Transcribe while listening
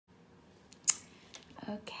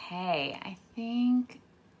Okay, I think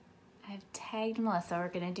I've tagged Melissa. We're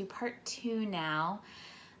going to do part 2 now.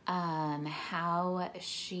 How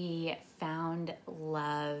she found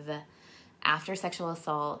love after sexual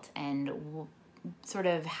assault and sort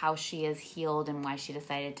of how she is healed and why she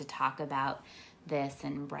decided to talk about this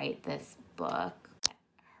and write this book.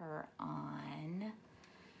 Her on.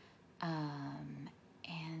 And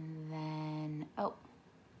then, oh,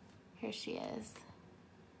 here she is.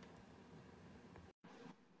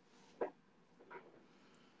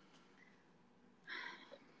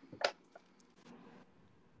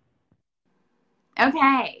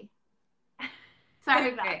 Okay.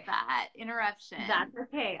 Sorry about that interruption. That's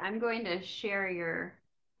okay. I'm going to share your,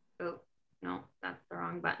 oh, no, that's the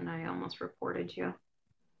wrong button. I almost reported you.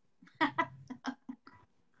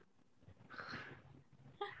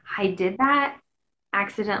 I did that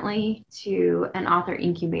accidentally to an author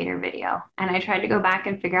incubator video, and I tried to go back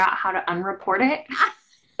and figure out how to unreport it.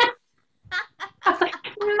 I was like,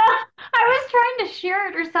 no, I was trying to share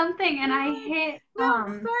it or something, and I hit. No,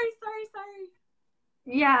 sorry.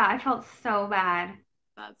 Yeah, I felt so bad.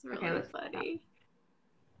 That's really funny.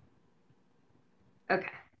 Okay.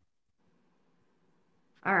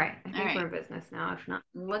 All right. I think we're in business now, if not.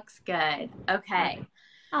 Looks good. Okay.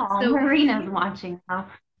 Oh, so, Marina's watching now.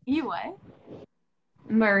 You what?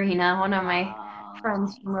 Marina, one of my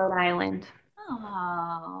friends from Rhode Island.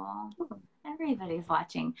 Oh, everybody's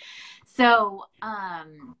watching. So, I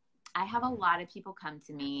have a lot of people come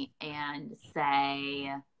to me and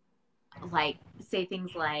say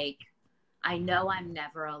things like, I know I'm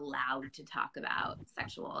never allowed to talk about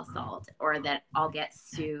sexual assault, or that I'll get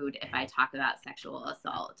sued if I talk about sexual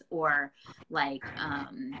assault, or like,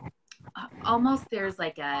 almost there's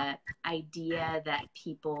like a idea that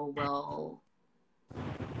people will,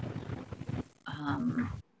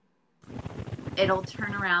 it'll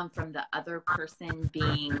turn around from the other person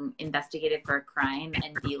being investigated for a crime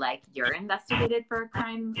and be like, you're investigated for a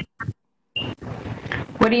crime.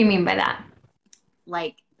 What do you mean by that?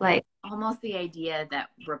 Like almost the idea that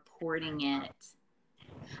reporting it.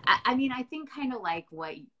 I mean, I think kind of like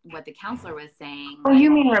what the counselor was saying. Oh, you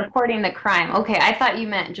mean reporting the crime. Okay, I thought you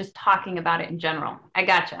meant just talking about it in general. I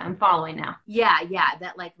gotcha. I'm following now. Yeah.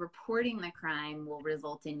 That like reporting the crime will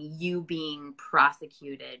result in you being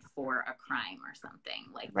prosecuted for a crime or something.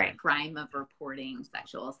 Like the crime of reporting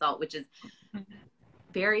sexual assault, which is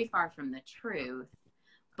very far from the truth,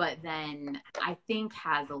 but then I think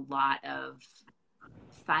has a lot of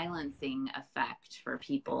silencing effect for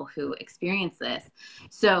people who experience this.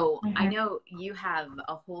 So I know you have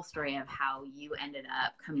a whole story of how you ended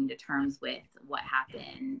up coming to terms with what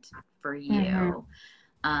happened for you.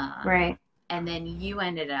 And then you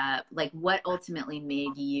ended up, like, what ultimately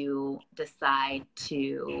made you decide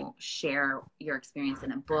to share your experience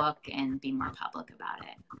in a book and be more public about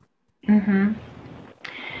it?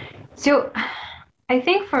 So I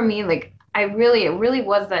think for me, like, it really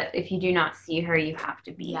was that if you do not see her, you have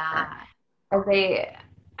to be her.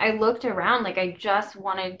 I looked around, like, I just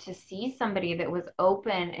wanted to see somebody that was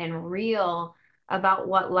open and real about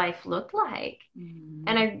what life looked like. And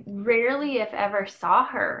I rarely, if ever, saw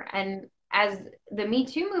her. And as the Me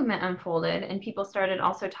Too movement unfolded and people started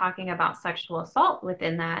also talking about sexual assault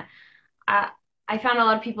within that, I found a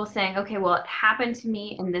lot of people saying, okay, well, it happened to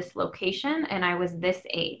me in this location and I was this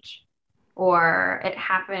age. Or it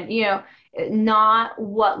happened, not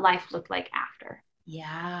what life looked like after.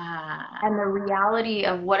 Yeah. And the reality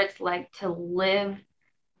of what it's like to live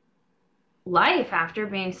life after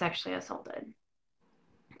being sexually assaulted.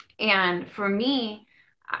 And for me,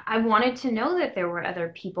 I wanted to know that there were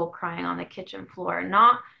other people crying on the kitchen floor,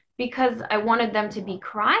 not because I wanted them to be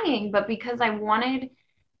crying, but because I wanted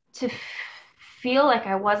to feel like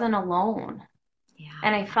I wasn't alone. Yeah.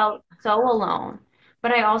 And I felt so alone.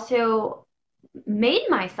 But I also made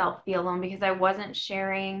myself feel alone because I wasn't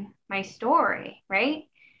sharing my story, right?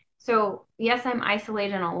 So yes, I'm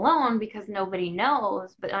isolated and alone because nobody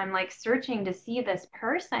knows, but I'm like searching to see this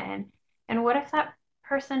person. And what if that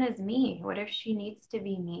person is me? What if she needs to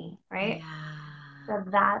be me, right? Yeah. So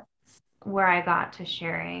that's where I got to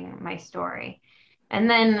sharing my story. And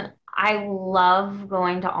then I love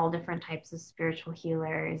going to all different types of spiritual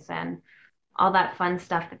healers and all that fun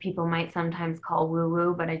stuff that people might sometimes call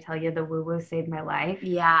woo-woo, but I tell you, the woo-woo saved my life.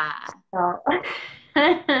 Yeah. So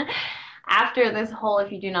after this whole,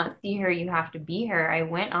 if you do not see her, you have to be her, I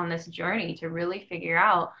went on this journey to really figure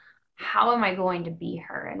out, how am I going to be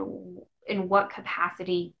her? And in what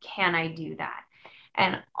capacity can I do that?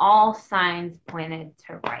 And all signs pointed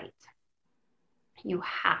to write. You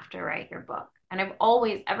have to write your book. And I've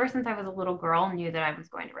always, ever since I was a little girl, knew that I was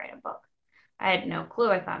going to write a book. I had no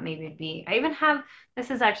clue. I thought maybe it'd be, I even have,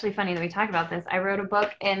 this is actually funny that we talk about this. I wrote a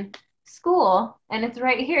book in school and it's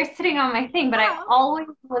right here sitting on my thing, but I Oh, always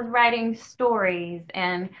was writing stories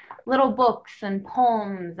and little books and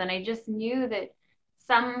poems. And I just knew that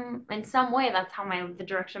in some way, that's how the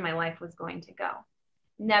direction my life was going to go.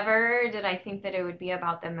 Never did I think that it would be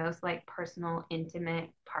about the most like personal, intimate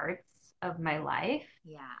parts of my life.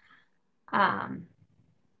 yeah. Um,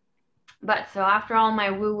 but so after all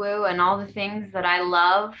my woo woo and all the things that I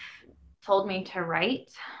love told me to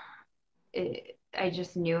write, I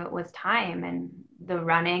just knew it was time. And the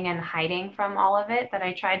running and hiding from all of it that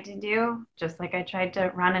I tried to do, just like I tried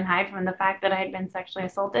to run and hide from the fact that I had been sexually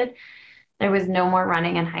assaulted, there was no more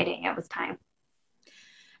running and hiding. It was time.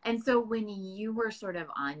 And so when you were sort of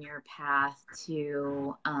on your path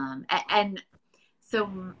to, and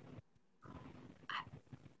so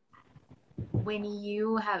when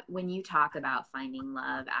you talk about finding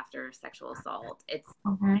love after sexual assault, it's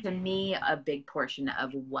to me a big portion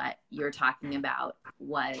of what you're talking about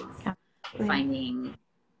was finding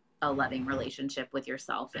a loving relationship with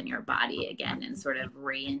yourself and your body again, and sort of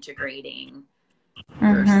reintegrating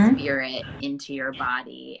your spirit into your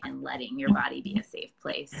body and letting your body be a safe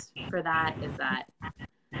place for that. Is that?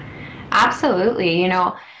 Absolutely.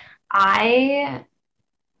 I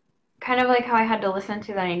kind of like how I had to listen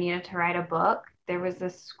to that I needed to write a book. There was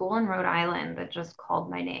this school in Rhode Island that just called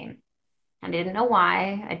my name. I didn't know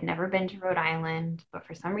why. I'd never been to Rhode Island, but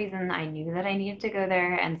for some reason I knew that I needed to go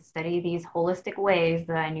there and study these holistic ways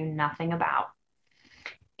that I knew nothing about.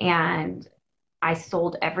 And I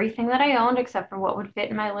sold everything that I owned except for what would fit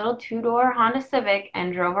in my little two-door Honda Civic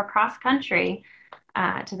and drove across country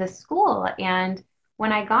to the school. And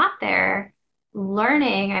when I got there,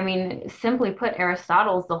 learning, I mean, simply put,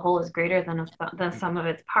 Aristotle's the whole is greater than the sum of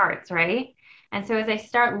its parts, right? And so as I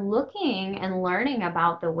start looking and learning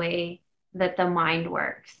about the way that the mind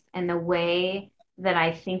works and the way that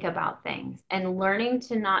I think about things and learning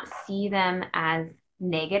to not see them as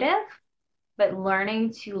negative, but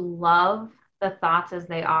learning to love the thoughts as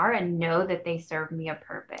they are and know that they serve me a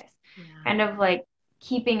purpose. Yeah. Kind of like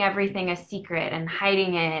keeping everything a secret and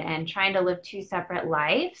hiding it and trying to live two separate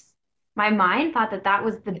lives. My mind thought that that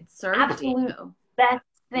was the absolute best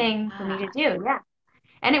thing for me to do. Yeah.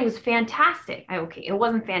 And it was fantastic. Okay, it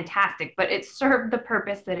wasn't fantastic, but it served the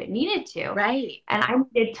purpose that it needed to. Right. And I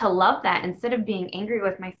needed to love that instead of being angry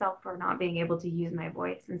with myself for not being able to use my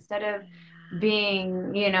voice, instead of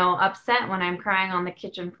being, upset when I'm crying on the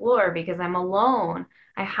kitchen floor because I'm alone.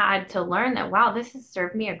 I had to learn that, wow, this has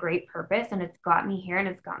served me a great purpose and it's got me here and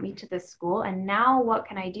it's got me to this school. And now what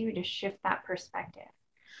can I do to shift that perspective?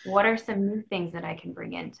 What are some new things that I can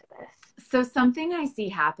bring into this? So something I see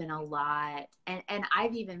happen a lot, and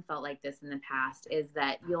I've even felt like this in the past, is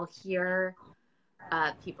that you'll hear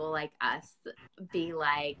people like us be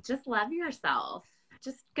like, just love yourself.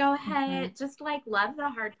 Just go ahead. Just like love the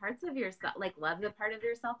hard parts of yourself. Like love the part of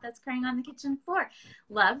yourself that's crying on the kitchen floor.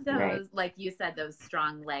 Love those, like you said, those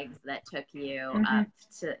strong legs that took you up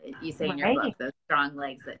to, you say in your book, those strong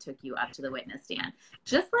legs that took you up to the witness stand.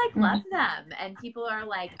 Just like love them. And people are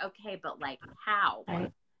like, okay, but like how?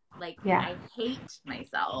 Like I hate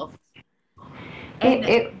myself.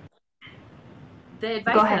 And the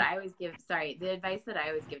advice that I always give, the advice that I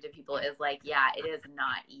always give to people is like, yeah, it is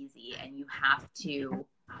not easy. And you have to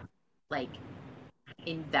like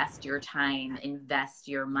invest your time, invest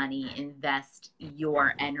your money, invest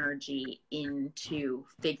your energy into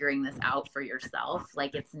figuring this out for yourself.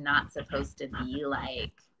 Like it's not supposed to be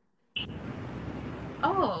like,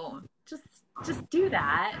 oh, just do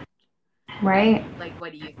that. Right. Like,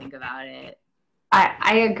 what do you think about it?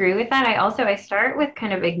 I agree with that. I start with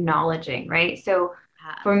kind of acknowledging, right? So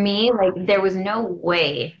for me, like there was no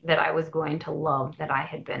way that I was going to love that I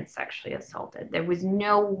had been sexually assaulted. There was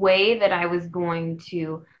no way that I was going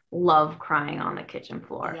to love crying on the kitchen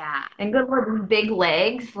floor. Yeah. And good Lord, these big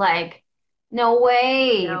legs, like no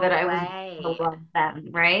way that I was going to love them,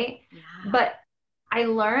 right? Yeah. But I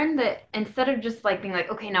learned that instead of just like being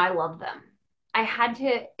like, okay, now I love them, I had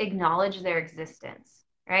to acknowledge their existence.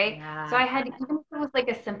 Right. Yeah. So I had, even if it was like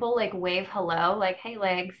a simple like wave hello, like, hey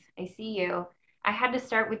legs, I see you. I had to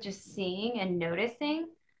start with just seeing and noticing.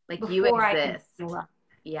 Like you exist.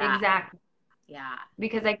 Yeah. Exactly. Yeah.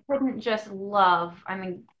 Because I couldn't just love, I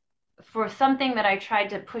mean, for something that I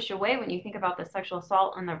tried to push away when you think about the sexual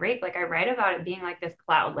assault and the rape, like I write about it being like this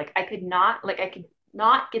cloud. Like I could not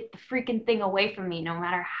get the freaking thing away from me no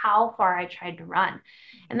matter how far I tried to run.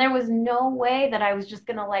 And there was no way that I was just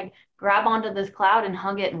going to like grab onto this cloud and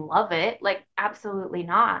hug it and love it. Like absolutely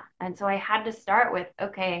not. And so I had to start with,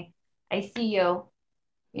 okay, I see you,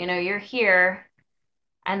 you're here.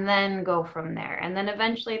 and then go from there. And then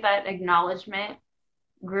eventually that acknowledgement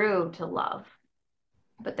grew to love.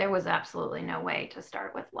 But there was absolutely no way to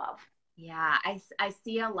start with love. Yeah, I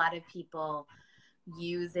see a lot of people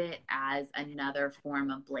use it as another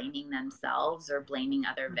form of blaming themselves or blaming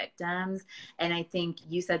other victims. And I think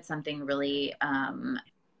you said something really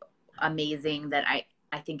amazing that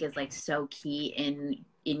I think is like so key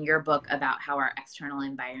in your book about how our external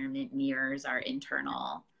environment mirrors our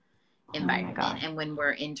internal environment. And when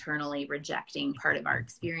we're internally rejecting part of our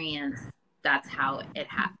experience, that's how it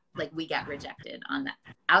like we get rejected on the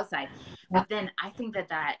outside. But then I think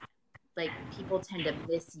that like people tend to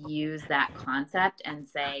misuse that concept and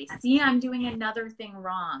say, see, I'm doing another thing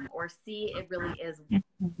wrong, or see, it really is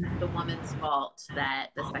the woman's fault that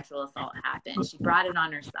the sexual assault happened. She brought it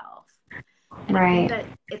on herself. And I think that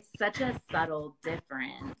it's such a subtle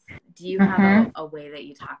difference. Do you have a way that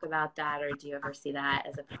you talk about that, or do you ever see that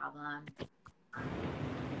as a problem?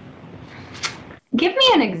 Give me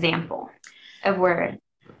an example of where.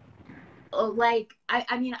 Like,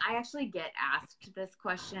 I mean, I actually get asked this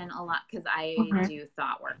question a lot because I do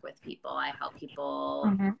thought work with people. I help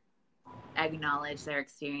people acknowledge their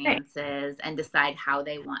experiences and decide how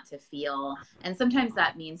they want to feel. And sometimes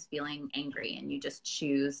that means feeling angry and you just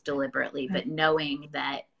choose deliberately, but knowing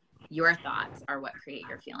that your thoughts are what create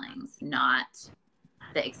your feelings, not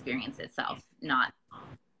the experience itself, not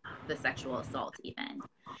the sexual assault even.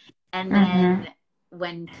 And then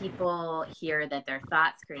when people hear that their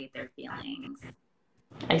thoughts create their feelings,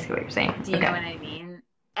 I see what you're saying. Do you know what I mean?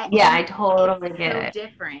 Yeah, I totally get it. It's so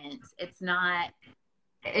different. It's not.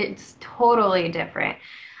 It's totally different.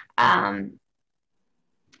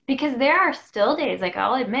 Because there are still days, like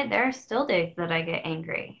I'll admit, there are still days that I get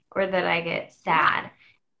angry or that I get sad.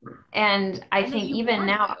 And I think even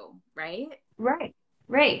now, right? Right.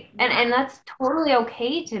 Yeah. And that's totally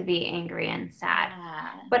okay to be angry and sad. Yeah.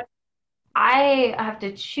 But I have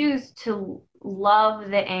to choose to love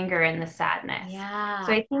the anger and the sadness. Yeah.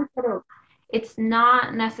 So I think that it's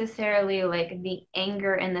not necessarily like the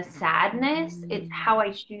anger and the sadness. It's how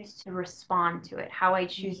I choose to respond to it, how I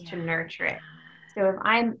choose to nurture it. So if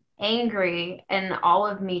I'm angry and all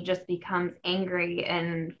of me just becomes angry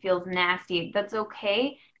and feels nasty, that's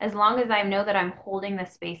okay, as long as I know that I'm holding the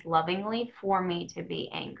space lovingly for me to be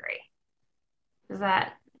angry. Does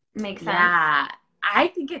that make sense? Yeah, I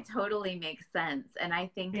think it totally makes sense. And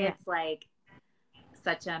I think it's like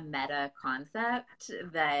such a meta concept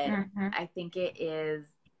that I think it is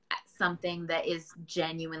something that is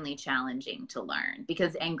genuinely challenging to learn,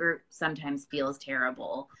 because anger sometimes feels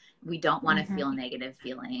terrible. We don't want to feel negative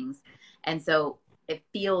feelings. And so it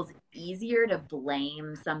feels easier to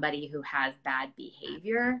blame somebody who has bad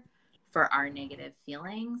behavior for our negative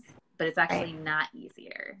feelings, but it's actually not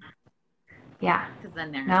easier. Yeah. Because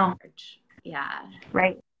then they're in charge. Yeah.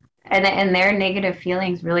 Right. And their negative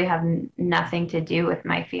feelings really have nothing to do with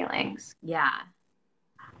my feelings. Yeah.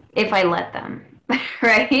 If I let them,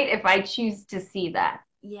 right? If I choose to see that.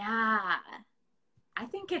 Yeah. I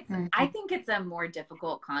think it's a more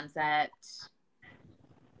difficult concept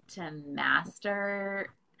to master.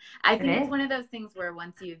 I think it's one of those things where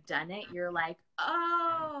once you've done it, you're like,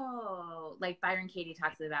 oh, like Byron Katie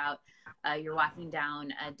talks about, you're walking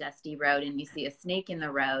down a dusty road and you see a snake in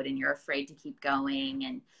the road and you're afraid to keep going.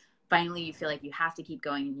 And finally you feel like you have to keep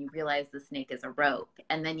going and you realize the snake is a rope.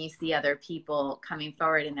 And then you see other people coming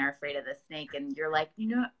forward and they're afraid of the snake and you're like,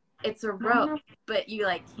 no, it's a rope, but you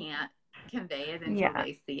like can't convey it until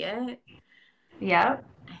they see it. Yeah.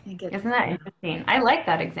 I think it's, isn't that interesting? I like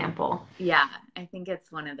that example. Yeah, I think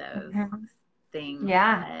it's one of those things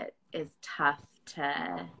that is tough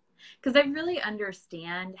to, because I really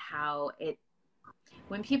understand how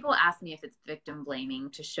when people ask me if it's victim blaming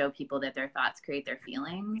to show people that their thoughts create their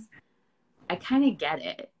feelings, I kind of get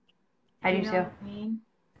it. I do too. What I mean?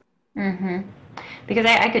 Because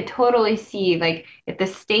I could totally see, like, if the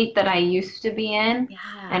state that I used to be in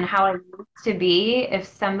and how I used to be, if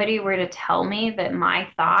somebody were to tell me that my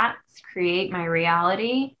thoughts create my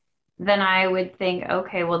reality, then I would think,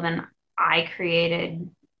 okay, well, then I created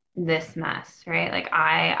this mess, right? Like,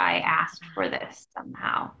 I asked for this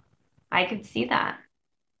somehow. I could see that.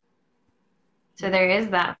 So there is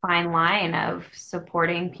that fine line of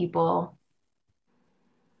supporting people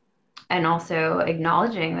and also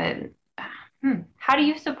acknowledging that, how do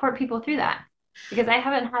you support people through that? Because I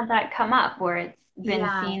haven't had that come up where it's been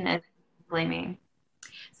seen as blaming.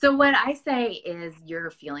 So what I say is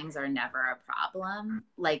your feelings are never a problem.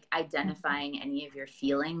 Like identifying any of your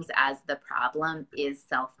feelings as the problem is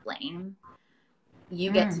self-blame.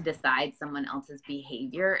 You get to decide someone else's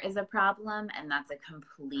behavior is a problem, and that's a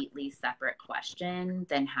completely separate question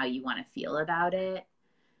than how you want to feel about it.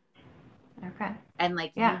 Okay. And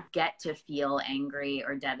like Yeah. you get to feel angry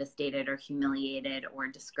or devastated or humiliated or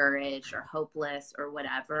discouraged or hopeless or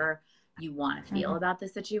whatever you want to feel about the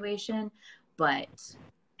situation. But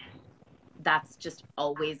that's just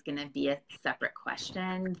always going to be a separate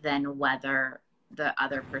question than whether the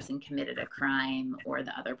other person committed a crime or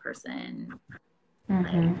the other person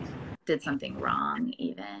like did something wrong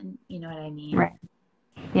even. You know what I mean? Right.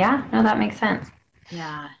 Yeah, no, that makes sense.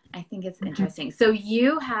 Yeah, I think it's interesting. So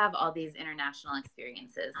you have all these international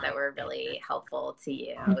experiences that were really helpful to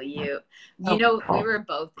you. You know, we were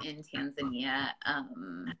both in Tanzania. I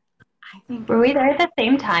think Were we there at the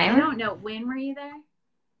same time? I don't know. When were you there?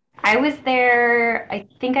 I was there, I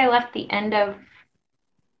think I left the end of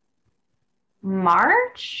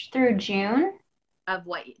March through June. Of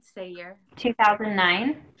what say year?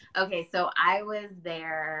 2009. Okay, so I was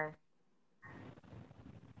there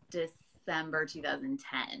December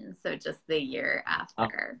 2010, so just the year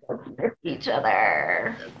after. Each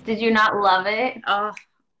other. Did you not love it? Oh,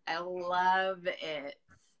 I love it.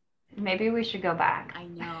 Maybe we should go back. I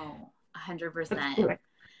know, 100%.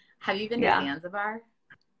 Have you been to Zanzibar?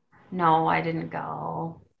 No, I didn't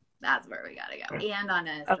go. That's where we gotta go. And on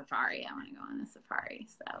a safari. I want to go on a safari.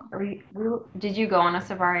 So, did you go on a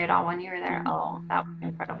safari at all when you were there? Oh, that was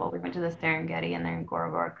incredible. We went to the Serengeti and then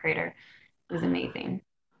Ngorongoro Crater. It was amazing.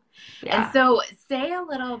 Yeah. And so, say a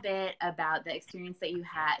little bit about the experience that you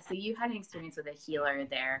had. So, you had an experience with a healer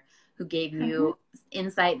there who gave you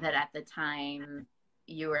insight that at the time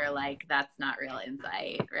you were like, that's not real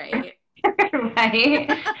insight, right?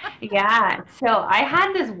 Right? Yeah. So I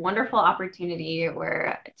had this wonderful opportunity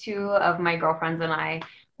where two of my girlfriends and I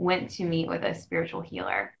went to meet with a spiritual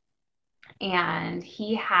healer. And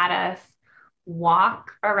he had us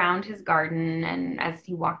walk around his garden. And as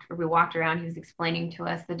we walked around, he was explaining to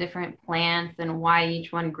us the different plants and why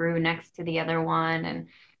each one grew next to the other one and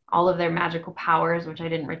all of their magical powers, which I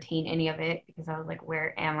didn't retain any of it because I was like,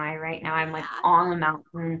 where am I right now? I'm like on the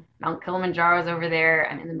mountain. Mount Kilimanjaro is over there.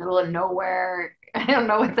 I'm in the middle of nowhere. I don't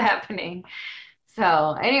know what's happening.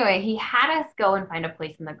 So anyway, he had us go and find a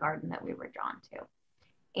place in the garden that we were drawn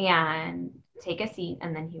to and take a seat,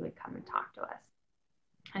 and then he would come and talk to us.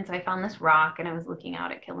 And so I found this rock and I was looking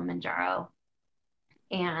out at Kilimanjaro.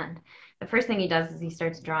 And the first thing he does is he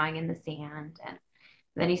starts drawing in the sand, and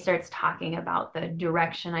then he starts talking about the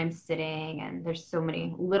direction I'm sitting. And there's so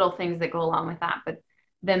many little things that go along with that. But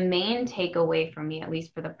the main takeaway for me, at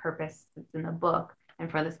least for the purpose that's in the book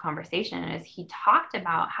and for this conversation, is he talked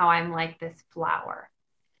about how I'm like this flower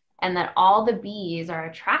and that all the bees are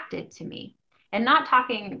attracted to me. And not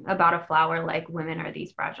talking about a flower like women are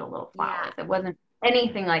these fragile little flowers. It wasn't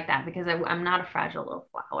anything like that because I'm not a fragile little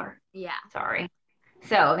flower. Yeah. Sorry.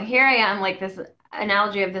 So here I am, like this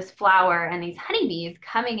analogy of this flower and these honeybees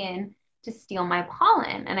coming in to steal my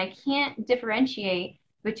pollen. And I can't differentiate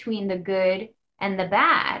between the good and the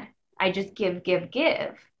bad. I just give, give,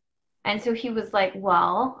 give. And so he was like,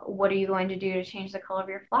 well, what are you going to do to change the color of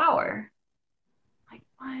your flower? I'm like,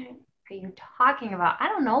 what are you talking about? I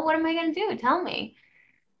don't know. What am I going to do? Tell me.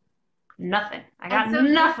 Nothing. I got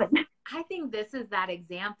nothing. I think this is that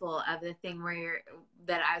example of the thing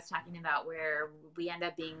that I was talking about where we end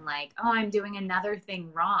up being like, oh, I'm doing another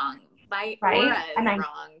thing wrong. My aura is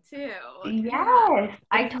wrong too. Yes.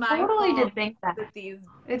 I totally did think that.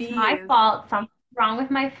 It's my fault. Something's wrong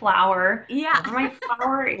with my flower. Yeah. Whatever my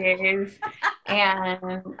flower is.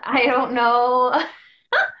 And I don't know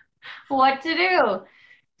what to do.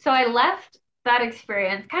 So I left that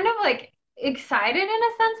experience kind of like excited in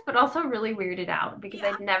a sense, but also really weirded out because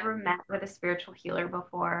I'd never met with a spiritual healer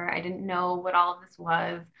before. I didn't know what all of this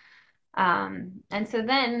was. And so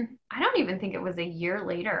then I don't even think it was a year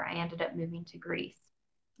later, I ended up moving to Greece.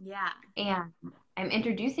 Yeah. And I'm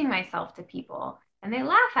introducing myself to people and they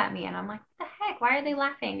laugh at me. And I'm like, what the heck? Why are they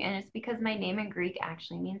laughing? And it's because my name in Greek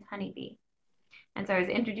actually means honeybee. And so I was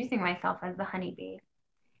introducing myself as the honeybee.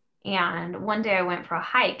 And one day I went for a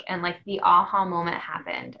hike and like the aha moment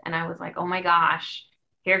happened. And I was like, oh my gosh,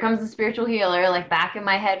 here comes the spiritual healer, like back in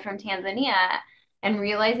my head from Tanzania and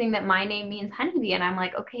realizing that my name means honeybee. And I'm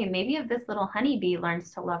like, okay, maybe if this little honeybee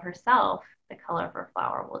learns to love herself, the color of her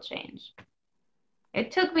flower will change.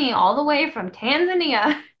 It took me all the way from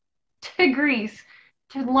Tanzania to Greece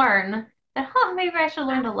to learn that, maybe I should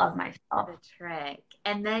learn to love myself. The trick.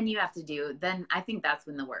 And then you have to I think that's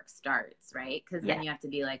when the work starts, right? Because then you have to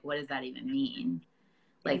be like, what does that even mean?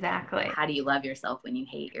 Like, exactly. How do you love yourself when you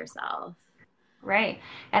hate yourself? Right.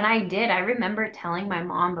 And I did. I remember telling my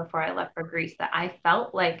mom before I left for Greece that I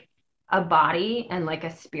felt like a body and like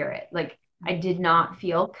a spirit. Like I did not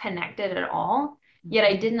feel connected at all. Yet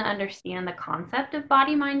I didn't understand the concept of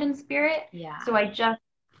body, mind, and spirit. Yeah. So I just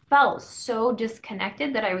felt so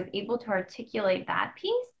disconnected that I was able to articulate that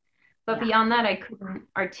piece. But beyond that, I couldn't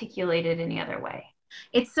articulate it any other way.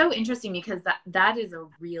 It's so interesting because that is a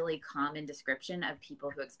really common description of people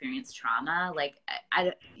who experience trauma. Like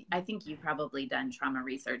I think you've probably done trauma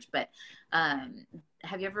research, but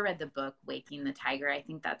have you ever read the book Waking the Tiger? I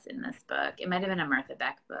think that's in this book. It might have been a Martha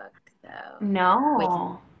Beck book though.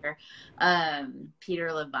 No.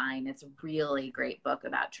 Peter Levine. It's a really great book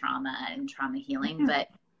about trauma and trauma healing. But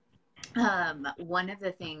one of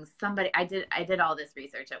the things I did all this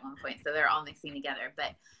research at one point, so they're all mixing together.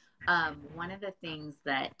 But one of the things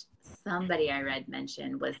that somebody I read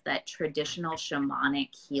mentioned was that traditional shamanic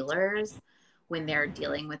healers, when they're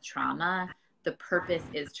dealing with trauma, the purpose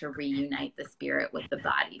is to reunite the spirit with the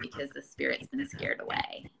body because the spirit's been scared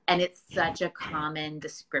away. And it's such a common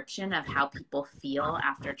description of how people feel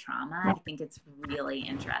after trauma. I think it's really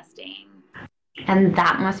interesting. And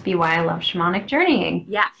that must be why I love shamanic journeying.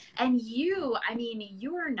 Yeah. And you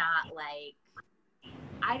are not like,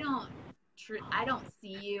 I don't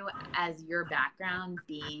see you as your background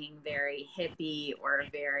being very hippie or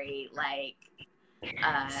very like.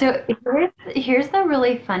 So here's the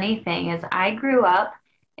really funny thing is I grew up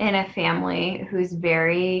in a family who's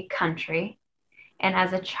very country. And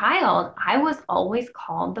as a child, I was always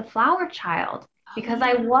called the flower child because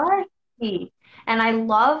I was hippie. And I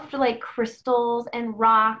loved like crystals and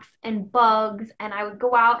rocks and bugs. And I would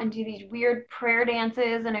go out and do these weird prayer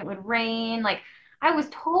dances and it would rain. Like I was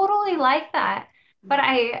totally like that. But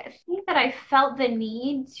I think that I felt the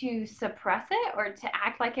need to suppress it or to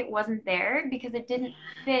act like it wasn't there because it didn't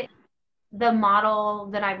fit the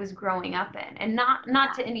model that I was growing up in. And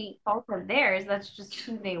not to any fault of theirs, that's just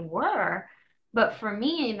who they were. But for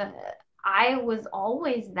me, I was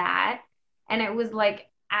always that. And it was like,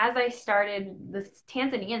 as I started, this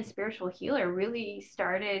Tanzanian spiritual healer really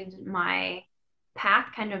started my path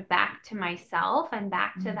kind of back to myself and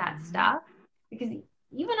back to that stuff. Because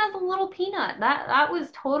even as a little peanut, that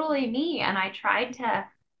was totally me. And I tried to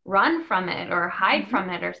run from it or hide from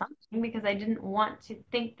it or something because I didn't want to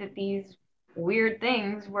think that these weird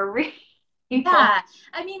things were real. Yeah.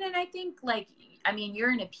 And I think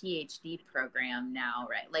you're in a PhD program now,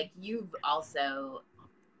 right? Like you've also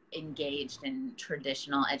engaged in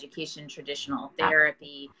traditional education, traditional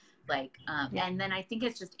therapy, and then I think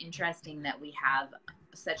it's just interesting that we have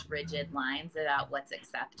such rigid lines about what's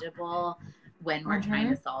acceptable when we're trying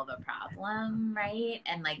to solve a problem, right?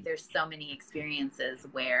 And like there's so many experiences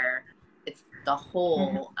where it's the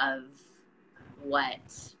whole of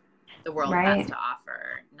what the world has to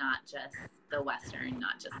offer, not just the Western,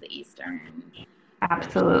 not just the Eastern.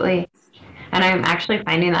 Absolutely. And I'm actually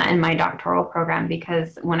finding that in my doctoral program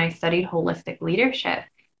because when I studied holistic leadership,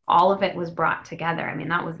 all of it was brought together. I mean,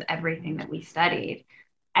 that was everything that we studied.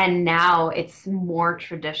 And now it's more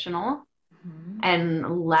traditional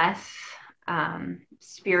and less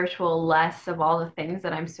spiritual, less of all the things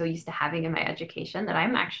that I'm so used to having in my education that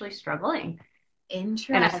I'm actually struggling.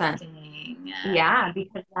 Interesting. Yeah,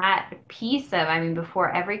 because that piece of,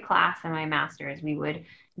 before every class in my master's, we would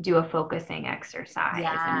do a focusing exercise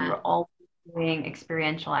and we were all doing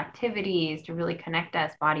experiential activities to really connect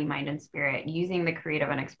us, body, mind, and spirit, using the creative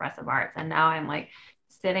and expressive arts. And now I'm like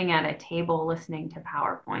sitting at a table listening to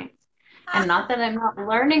PowerPoints. And not that I'm not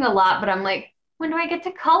learning a lot, but I'm like, when do I get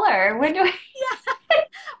to color? When do I? Yeah.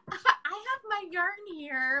 I have my yarn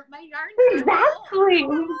here. My yarn. Exactly.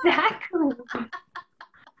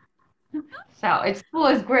 So school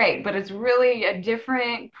is great, but it's really a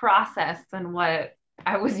different process than what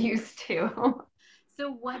I was used to.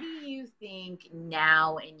 So what do you think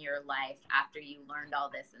now in your life after you learned all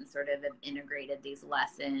this and sort of have integrated these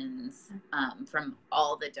lessons from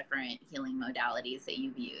all the different healing modalities that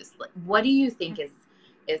you've used? What do you think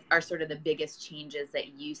are sort of the biggest changes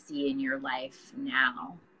that you see in your life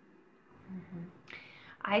now?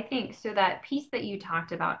 I think so that piece that you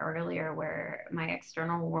talked about earlier where my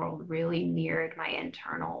external world really mirrored my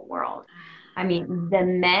internal world. The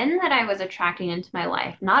men that I was attracting into my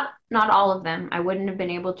life, not all of them, I wouldn't have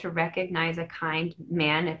been able to recognize a kind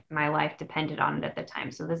man if my life depended on it at the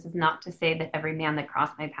time. So this is not to say that every man that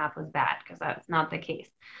crossed my path was bad, because that's not the case.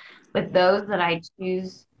 But those that I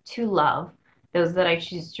choose to love, those that I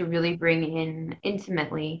choose to really bring in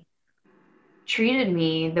intimately, treated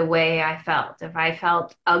me the way I felt. If I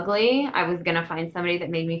felt ugly, I was going to find somebody that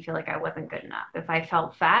made me feel like I wasn't good enough. If I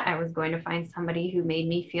felt fat, I was going to find somebody who made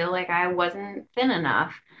me feel like I wasn't thin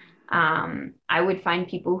enough. I would find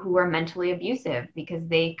people who were mentally abusive because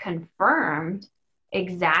they confirmed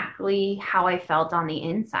exactly how I felt on the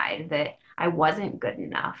inside, that I wasn't good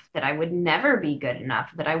enough, that I would never be good enough,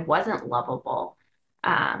 that I wasn't lovable.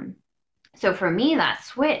 So for me, that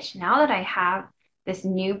switch, now that I have this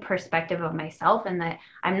new perspective of myself and that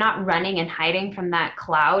I'm not running and hiding from that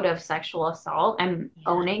cloud of sexual assault, I'm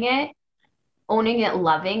owning it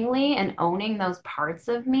lovingly and owning those parts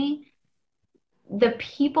of me. The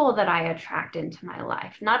people that I attract into my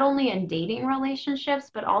life, not only in dating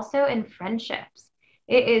relationships, but also in friendships.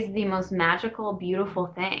 It is the most magical, beautiful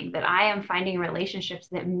thing that I am finding relationships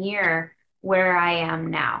that mirror where I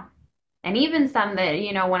am now. And even some that,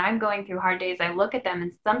 when I'm going through hard days, I look at them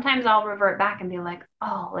and sometimes I'll revert back and be like,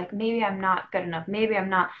 oh, like maybe I'm not good enough. Maybe I'm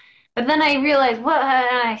not. But then I realize, well,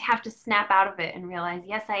 I have to snap out of it and realize,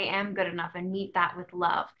 yes, I am good enough and meet that with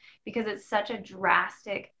love because it's such a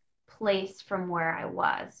drastic place from where I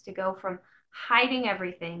was to go from hiding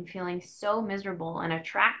everything, feeling so miserable and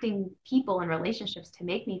attracting people and relationships to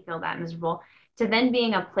make me feel that miserable to then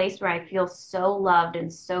being a place where I feel so loved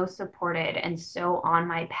and so supported and so on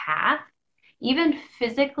my path. Even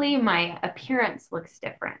physically, my appearance looks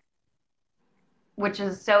different, which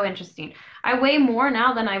is so interesting. I weigh more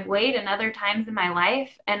now than I've weighed in other times in my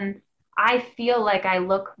life, and I feel like I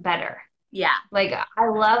look better. Yeah. Like I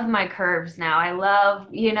love my curves now. I love,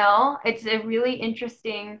 it's a really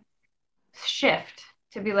interesting shift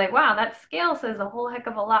to be like, wow, that scale says a whole heck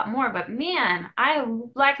of a lot more, but man, I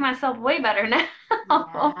like myself way better now.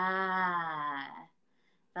 Yeah.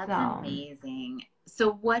 That's amazing.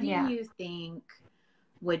 So what do you think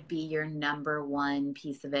would be your number one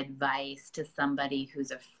piece of advice to somebody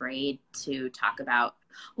who's afraid to talk about?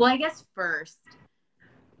 Well, I guess first,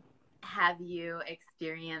 have you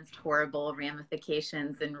experienced horrible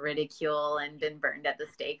ramifications and ridicule and been burned at the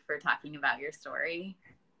stake for talking about your story?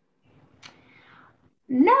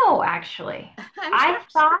 No, actually. I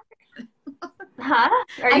thought, huh?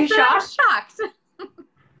 Are you shocked? I'm shocked.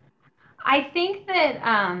 I think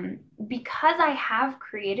that because I have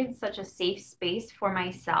created such a safe space for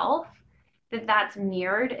myself, that's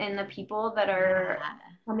mirrored in the people that are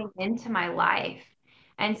coming into my life.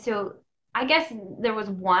 And so I guess there was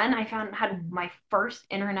one I found had my first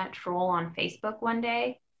internet troll on Facebook one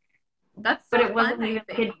day. That's so but it wasn't fun, even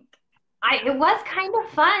I think. It was kind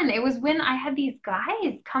of fun. It was when I had these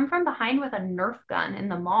guys come from behind with a Nerf gun in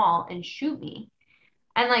the mall and shoot me.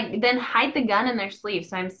 And like then hide the gun in their sleeve.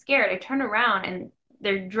 So I'm scared. I turn around and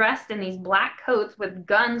they're dressed in these black coats with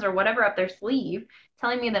guns or whatever up their sleeve,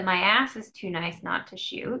 telling me that my ass is too nice not to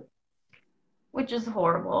shoot, which is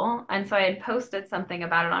horrible. And so I had posted something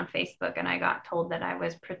about it on Facebook and I got told that I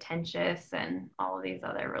was pretentious and all of these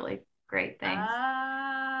other really great things.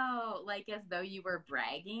 Oh, like as though you were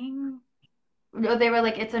bragging? No, they were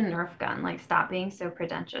like, it's a Nerf gun. Like, stop being so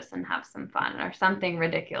pretentious and have some fun or something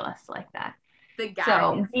ridiculous like that. The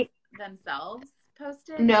guys themselves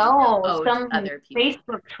posted? No, some other people.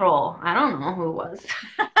 Facebook troll. I don't know who it was.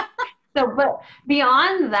 But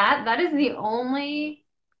beyond that, that is the only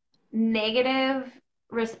negative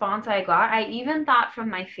response I got. I even thought from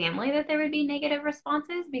my family that there would be negative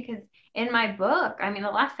responses because in my book, I mean, the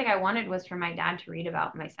last thing I wanted was for my dad to read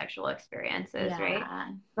about my sexual experiences, right?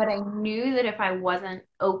 But I knew that if I wasn't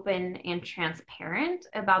open and transparent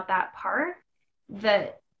about that part,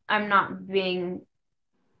 that I'm not being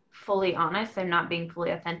fully honest, I'm not being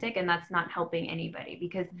fully authentic, and that's not helping anybody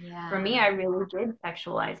because for me, I really did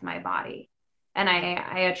sexualize my body. And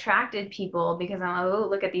I attracted people because I'm like, oh,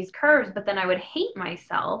 look at these curves. But then I would hate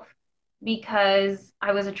myself because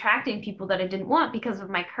I was attracting people that I didn't want because of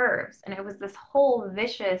my curves. And it was this whole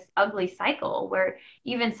vicious, ugly cycle where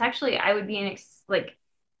even sexually, I would be like,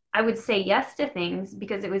 I would say yes to things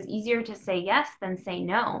because it was easier to say yes than say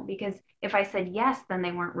no. Because if I said yes, then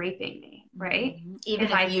they weren't raping me, right? Even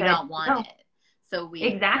if you don't want it. So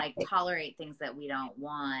we like tolerate things that we don't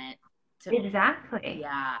want. Exactly.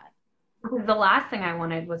 Yeah. Because the last thing I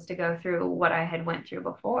wanted was to go through what I had went through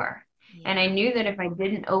before. And I knew that if I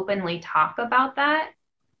didn't openly talk about that,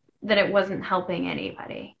 that it wasn't helping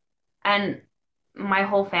anybody. And my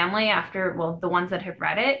whole family the ones that have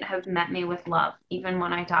read it have met me with love. Even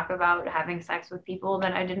when I talk about having sex with people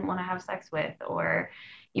that I didn't want to have sex with, or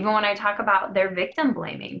even when I talk about their victim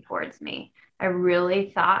blaming towards me, I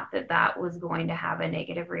really thought that that was going to have a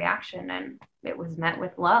negative reaction and it was met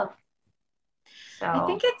with love. So I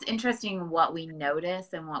think it's interesting what we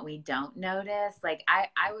notice and what we don't notice. Like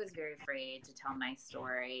I was very afraid to tell my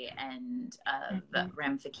story and the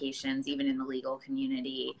ramifications, even in the legal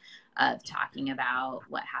community, of talking about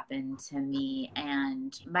what happened to me.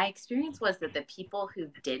 And my experience was that the people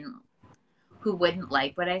who wouldn't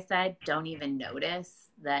like what I said don't even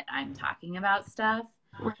notice that I'm talking about stuff.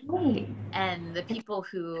 Right. And the people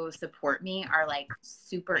who support me are like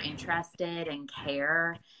super interested and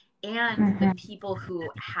care. And the people who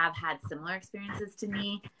have had similar experiences to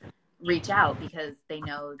me reach out because they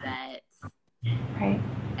know that, right.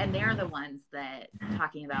 And they're the ones that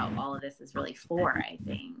talking about all of this is really for, I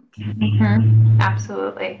think.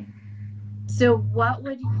 Absolutely. So what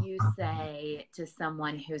would you say to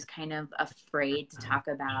someone who's kind of afraid to talk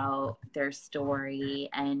about their story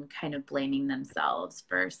and kind of blaming themselves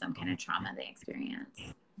for some kind of trauma they experience?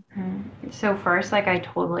 So first, like, I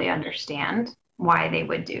totally understand why they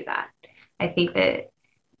would do that. I think that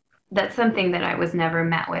that's something that I was never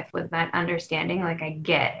met with that understanding. Like, I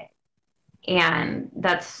get it. And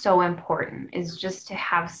that's so important, is just to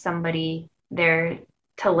have somebody there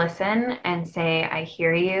to listen and say, I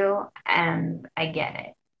hear you and I get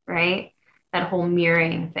it, right? That whole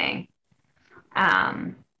mirroring thing.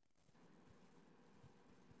 Now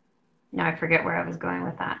I forget where I was going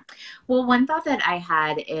with that. Well, one thought that I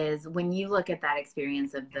had is when you look at that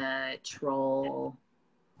experience of the troll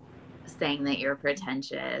saying that you're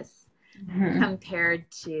pretentious, compared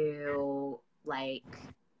to like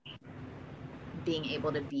being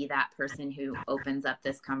able to be that person who opens up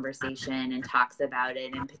this conversation and talks about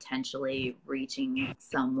it and potentially reaching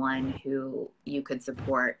someone who you could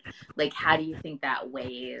support, like, how do you think that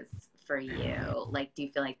weighs for you? Like, do you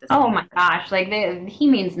feel like this? Oh my gosh, like he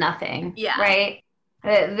means nothing, yeah, right?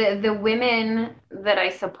 The women that I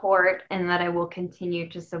support and that I will continue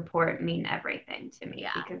to support mean everything to me,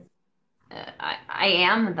 because I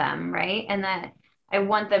am them, right? And that I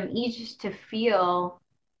want them each to feel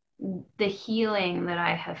the healing that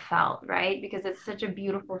I have felt, right? Because it's such a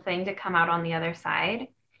beautiful thing to come out on the other side.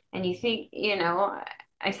 And you think,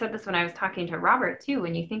 I said this when I was talking to Robert too,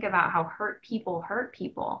 when you think about how hurt people,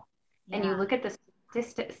 and you look at the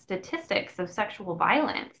statistics of sexual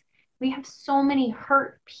violence, we have so many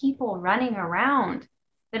hurt people running around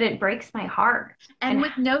that it breaks my heart. And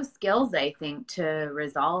with no skills, I think, to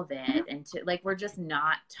resolve it, and to, like, we're just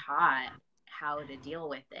not taught how to deal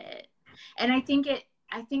with it. And I think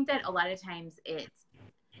that a lot of times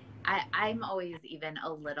I'm always even a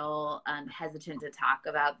little hesitant to talk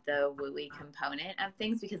about the wooey component of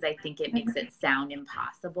things, because I think it makes it sound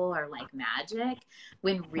impossible or like magic,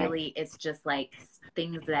 when really it's just like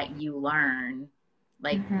things that you learn,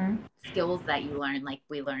 like skills that you learn, like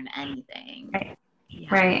we learn anything. Right.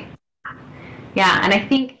 Yeah. Right. Yeah. And I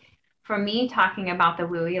think for me, talking about the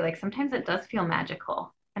wooey, like, sometimes it does feel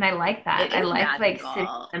magical. And I like that. I like magical. Like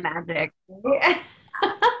sitting in the magic.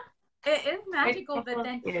 It is magical, but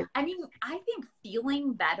then, I mean, I think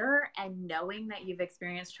feeling better and knowing that you've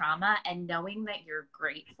experienced trauma and knowing that you're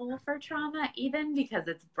grateful for trauma, even because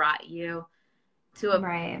it's brought you to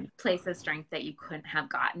a place of strength that you couldn't have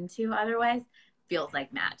gotten to otherwise, feels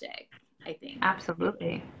like magic, I think.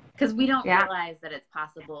 Absolutely. Because we don't realize that it's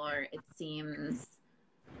possible, or it seems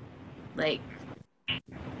like...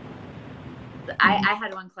 I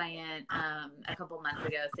had one client a couple months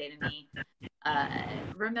ago say to me,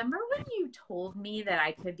 remember when you told me that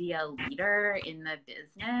I could be a leader in the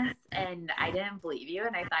business, and I didn't believe you,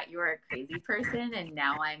 and I thought you were a crazy person, and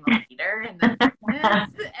now I'm a leader in the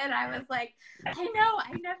business? And I was like, I know,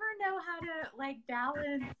 I never know how to like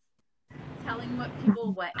balance telling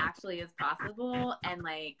what actually is possible and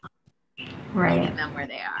like meeting them where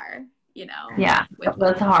they are, Yeah,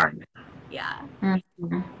 that's hard. Yeah.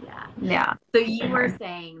 Mm-hmm. Yeah. So you were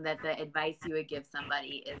saying that the advice you would give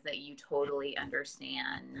somebody is that you totally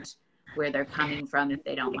understand where they're coming from if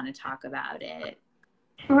they don't want to talk about it.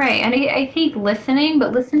 Right. And I think listening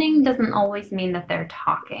doesn't always mean that they're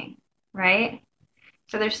talking, right?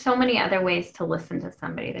 So there's so many other ways to listen to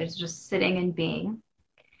somebody. There's just sitting and being.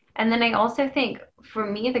 And then I also think, for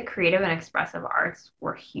me, the creative and expressive arts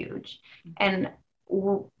were huge. And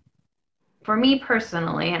for me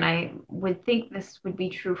personally, and I would think this would be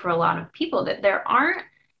true for a lot of people, that there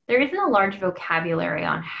isn't a large vocabulary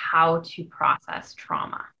on how to process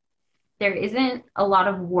trauma. There isn't a lot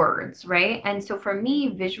of words, right? And so for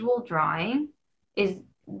me, visual drawing is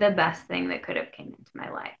the best thing that could have came into my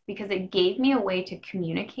life, because it gave me a way to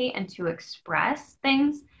communicate and to express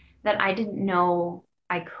things that I didn't know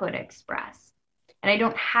I could express. And I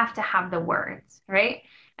don't have to have the words, right?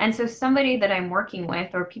 And so somebody that I'm working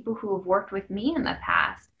with, or people who have worked with me in the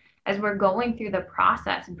past, as we're going through the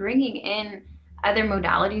process, bringing in other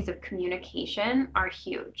modalities of communication are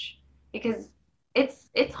huge, because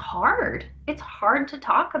it's hard. It's hard to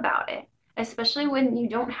talk about it, especially when you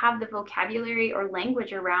don't have the vocabulary or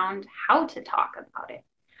language around how to talk about it.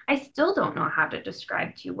 I still don't know how to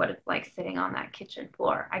describe to you what it's like sitting on that kitchen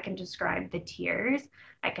floor. I can describe the tears.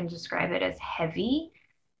 I can describe it as heavy.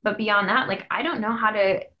 But beyond that, like, I don't know how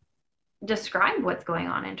to describe what's going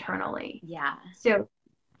on internally. Yeah. So,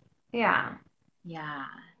 yeah. Yeah,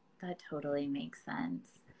 that totally makes sense.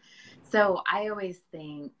 So I always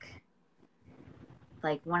think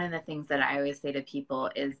like one of the things that I always say to people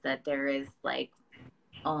is that there is like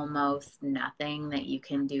almost nothing that you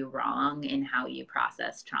can do wrong in how you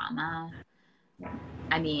process trauma.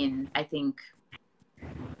 I mean, I think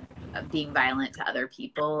being violent to other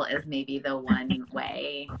people is maybe the one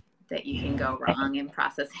way that you can go wrong in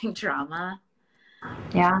processing trauma.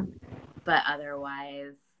 Yeah. But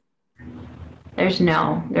otherwise, there's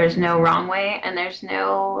no wrong way, and there's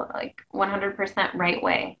no like 100% right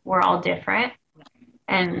way. We're all different.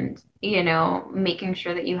 And, making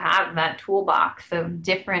sure that you have that toolbox of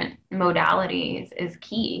different modalities is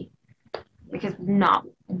key, because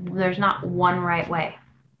there's not one right way.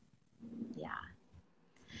 Yeah.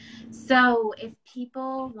 So if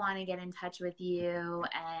people want to get in touch with you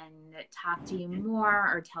and talk to you more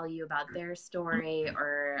or tell you about their story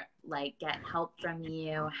or like get help from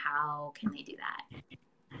you, how can they do that?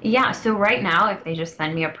 Yeah, so right now, if they just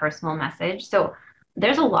send me a personal message, so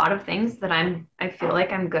there's a lot of things that I feel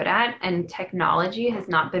like I'm good at, and technology has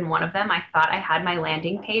not been one of them. I thought I had my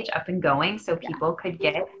landing page up and going so people could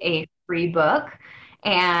get a free book,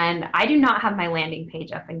 and I do not have my landing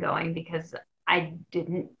page up and going because I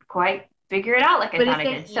didn't quite figure it out like I thought I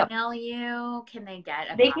did. But if they email you, can they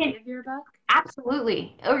get a copy of your book?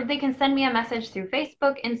 Absolutely. Or they can send me a message through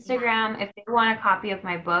Facebook, Instagram. Yeah. If they want a copy of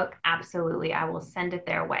my book, absolutely. I will send it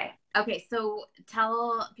their way. Okay, so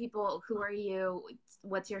tell people, who are you?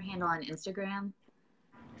 What's your handle on Instagram?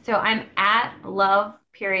 So I'm at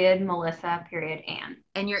love.melissa.ann.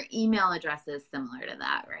 And your email address is similar to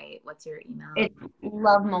that, right? What's your email? It's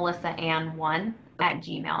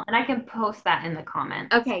lovemelissaann1@gmail. And I can post that in the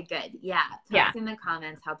comments. Okay, good. Yeah. Post in the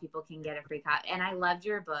comments how people can get a free copy. And I loved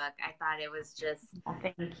your book. I thought it was just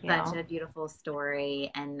such a beautiful story.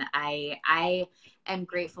 And I am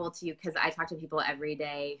grateful to you because I talk to people every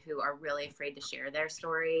day who are really afraid to share their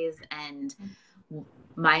stories. And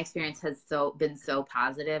my experience has been so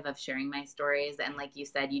positive of sharing my stories. And like you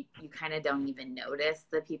said, you kind of don't even notice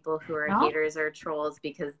the people who are haters or trolls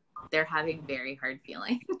because they're having very hard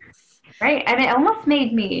feelings. Right. And it almost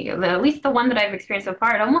made me, at least the one that I've experienced so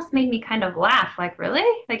far, it almost made me kind of laugh. Like, really?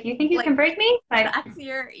 Like, you think you can break me? Like, that's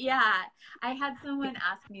I had someone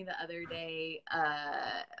ask me the other day,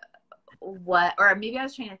 or maybe I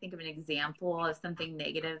was trying to think of an example of something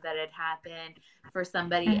negative that had happened for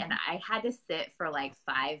somebody, and I had to sit for like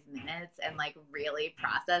 5 minutes and like really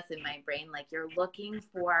process in my brain, like, you're looking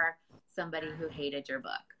for somebody who hated your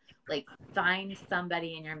book. Like, find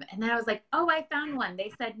somebody in your, and then I was like, oh, I found one.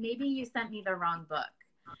 They said, maybe you sent me the wrong book.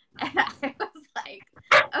 And I was like,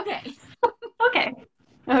 okay.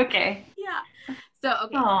 Okay. Yeah. So,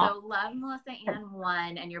 okay. Aww. So Love Melissa Ann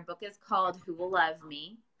 1, and your book is called Who Will Love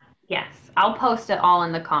Me? Yes. I'll post it all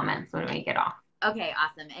in the comments when we get off. Okay,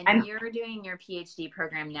 awesome. And you're doing your PhD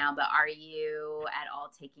program now, but are you at all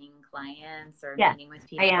taking clients or meeting with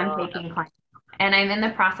people? I am taking clients. And I'm in the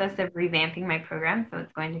process of revamping my program, so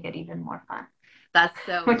it's going to get even more fun. That's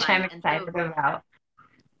so Which fun. I'm excited about.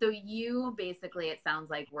 So you basically, it sounds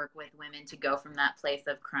like, work with women to go from that place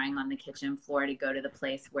of crying on the kitchen floor to go to the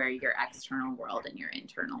place where your external world and your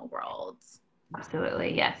internal worlds.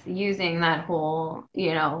 Absolutely, yes. Using that whole,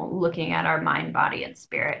 looking at our mind, body, and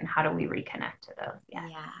spirit, and how do we reconnect to those? Yeah,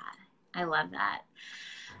 I love that.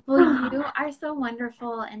 Well, you are so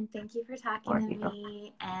wonderful, and thank you for talking to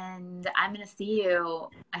me. And I'm going to see you,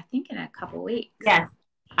 I think, in a couple weeks. Yes,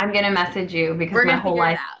 I'm going to message you because my whole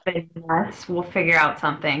life has been nuts. We'll figure out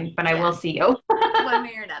something, but I will see you. One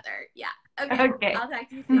way or another. Yeah. Okay. I'll talk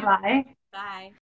to you soon. Bye. Bye.